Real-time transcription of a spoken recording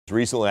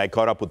Recently, I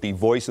caught up with the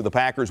voice of the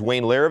Packers,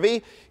 Wayne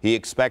LArrivee. He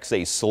expects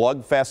a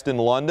slugfest in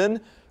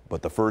London,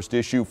 but the first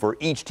issue for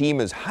each team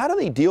is how do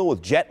they deal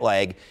with jet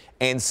lag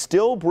and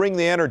still bring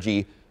the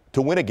energy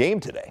to win a game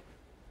today?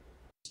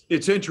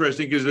 It's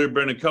interesting because there have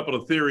been a couple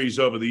of theories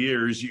over the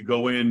years. You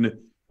go in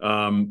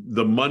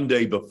the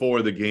Monday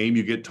before the game,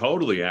 you get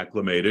totally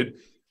acclimated,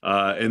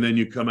 and then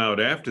you come out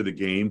after the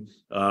game.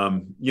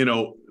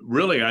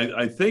 Really,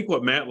 I think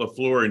what Matt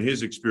LaFleur and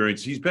his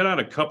experience, he's been on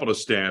a couple of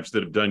staffs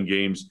that have done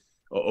games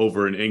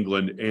over in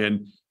England.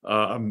 And,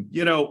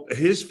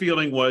 his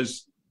feeling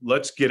was,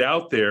 let's get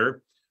out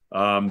there,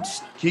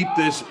 keep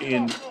this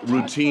in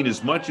routine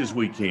as much as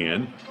we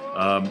can,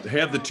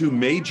 have the two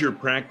major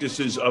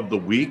practices of the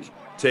week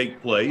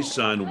take place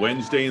on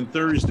Wednesday and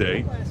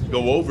Thursday,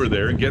 go over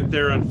there and get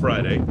there on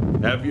Friday,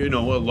 have, a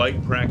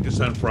light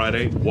practice on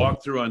Friday,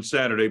 walk through on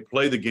Saturday,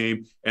 play the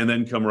game, and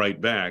then come right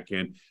back.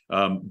 And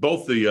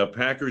both the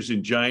Packers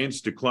and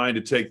Giants declined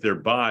to take their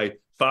bye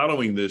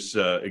following this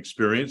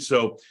experience.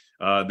 So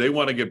they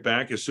want to get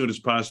back as soon as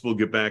possible,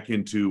 get back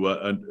into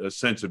a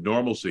sense of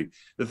normalcy.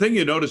 The thing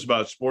you notice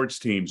about sports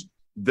teams,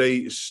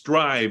 they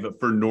strive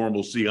for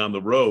normalcy on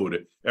the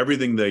road,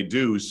 everything they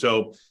do.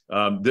 So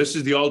this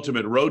is the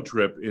ultimate road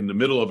trip in the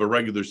middle of a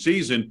regular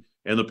season,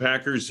 and the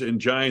Packers and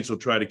Giants will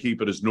try to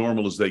keep it as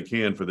normal as they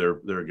can for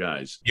their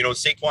guys.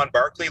 Saquon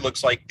Barkley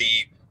looks like the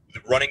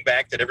running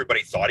back that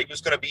everybody thought he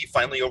was going to be,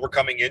 finally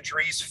overcoming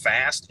injuries,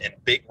 fast and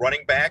big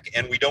running back.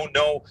 And we don't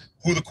know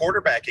who the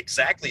quarterback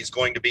exactly is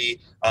going to be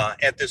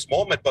at this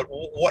moment. But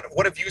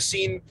what have you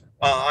seen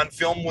on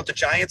film with the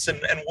Giants, and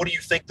what do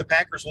you think the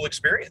Packers will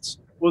experience?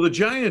 Well, the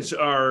Giants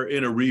are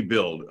in a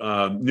rebuild.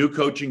 New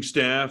coaching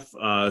staff.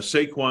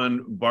 Saquon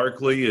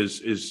Barkley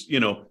is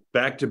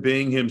back to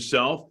being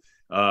himself.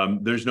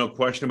 There's no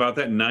question about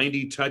that.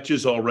 90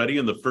 touches already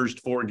in the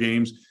first 4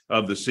 games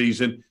of the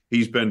season.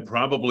 He's been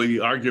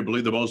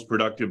arguably the most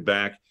productive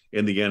back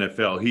in the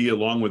NFL. He,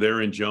 along with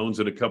Aaron Jones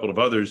and a couple of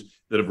others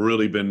that have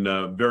really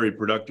been very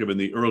productive in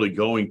the early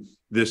going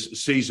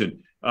this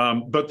season.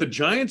 But the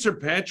Giants are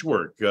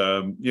patchwork.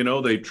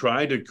 They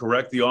tried to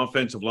correct the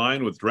offensive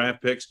line with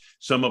draft picks,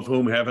 some of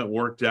whom haven't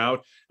worked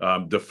out.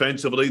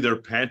 Defensively, they're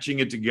patching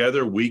it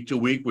together week to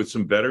week with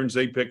some veterans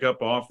they pick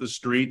up off the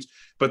streets.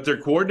 But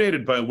they're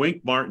coordinated by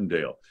Wink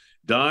Martindale,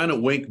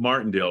 Don Wink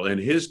Martindale, and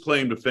his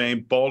claim to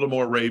fame,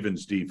 Baltimore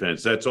Ravens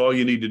defense. That's all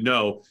you need to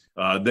know.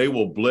 They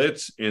will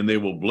blitz, and they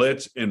will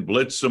blitz and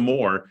blitz some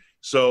more.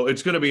 So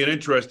it's going to be an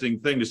interesting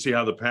thing to see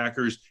how the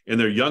Packers and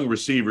their young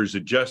receivers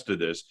adjust to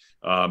this,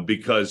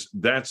 because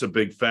that's a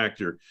big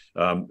factor.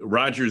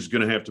 Rodgers is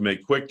going to have to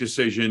make quick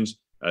decisions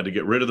to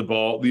get rid of the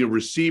ball. The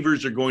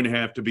receivers are going to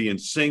have to be in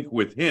sync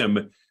with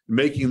him,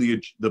 making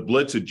the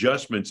blitz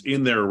adjustments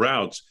in their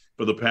routes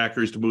for the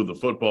Packers to move the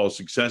football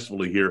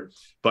successfully here.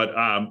 But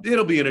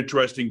it'll be an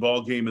interesting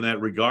ball game in that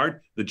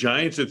regard. The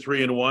Giants are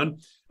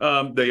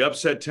 3-1. They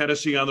upset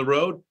Tennessee on the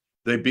road.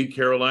 They beat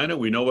Carolina.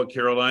 We know what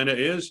Carolina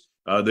is.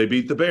 They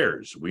beat the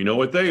Bears. We know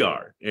what they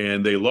are.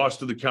 And they lost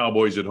to the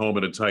Cowboys at home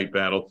in a tight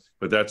battle,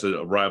 but that's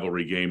a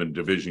rivalry game and a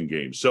division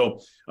game.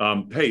 So,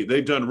 hey,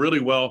 they've done really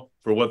well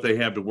for what they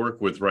have to work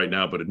with right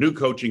now, but a new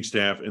coaching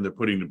staff, and they're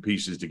putting the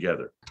pieces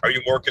together. Are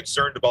you more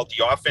concerned about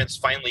the offense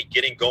finally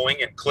getting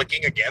going and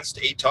clicking against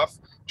a tough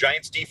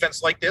Giants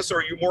defense like this, or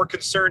are you more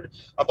concerned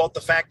about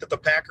the fact that the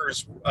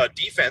Packers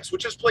defense,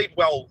 which has played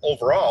well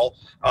overall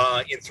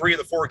in 3 of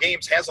the 4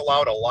 games, has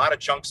allowed a lot of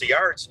chunks of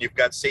yards, and you've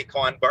got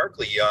Saquon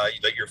Barkley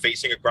that you're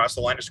facing across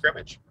the line of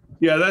scrimmage?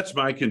 Yeah, that's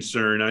my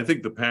concern. I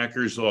think the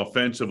Packers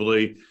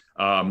offensively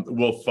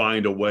will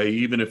find a way,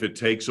 even if it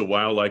takes a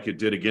while, like it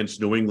did against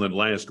New England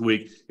last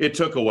week. It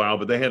took a while,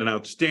 but they had an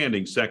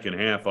outstanding second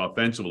half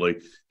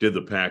offensively, did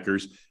the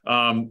Packers.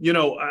 I'm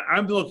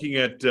looking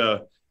at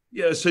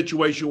a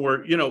situation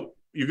where,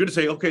 you're going to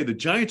say, okay, the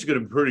Giants are going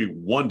to be pretty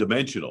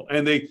one-dimensional.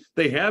 And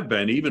they have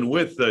been, even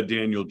with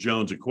Daniel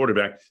Jones at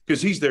quarterback,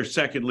 because he's their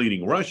second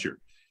leading rusher.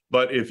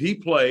 But if he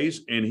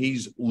plays and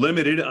he's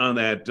limited on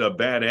that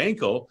bad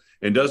ankle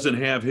and doesn't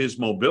have his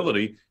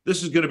mobility,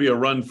 this is going to be a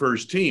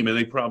run-first team, and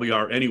they probably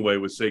are anyway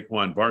with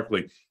Saquon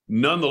Barkley.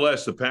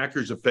 Nonetheless, the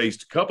Packers have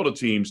faced a couple of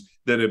teams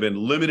that have been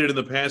limited in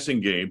the passing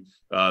game,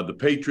 the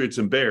Patriots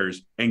and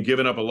Bears, and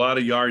given up a lot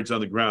of yards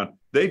on the ground.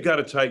 They've got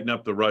to tighten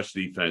up the rush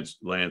defense,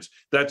 Lance.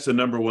 That's the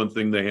number one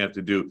thing they have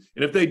to do.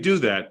 And if they do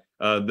that,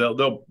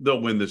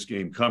 they'll win this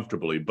game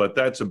comfortably, but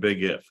that's a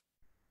big if.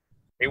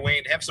 Hey,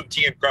 Wayne, have some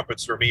tea and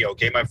crumpets for me,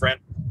 okay, my friend?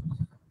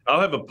 I'll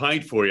have a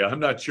pint for you.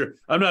 I'm not sure.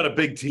 I'm not a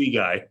big tea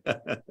guy.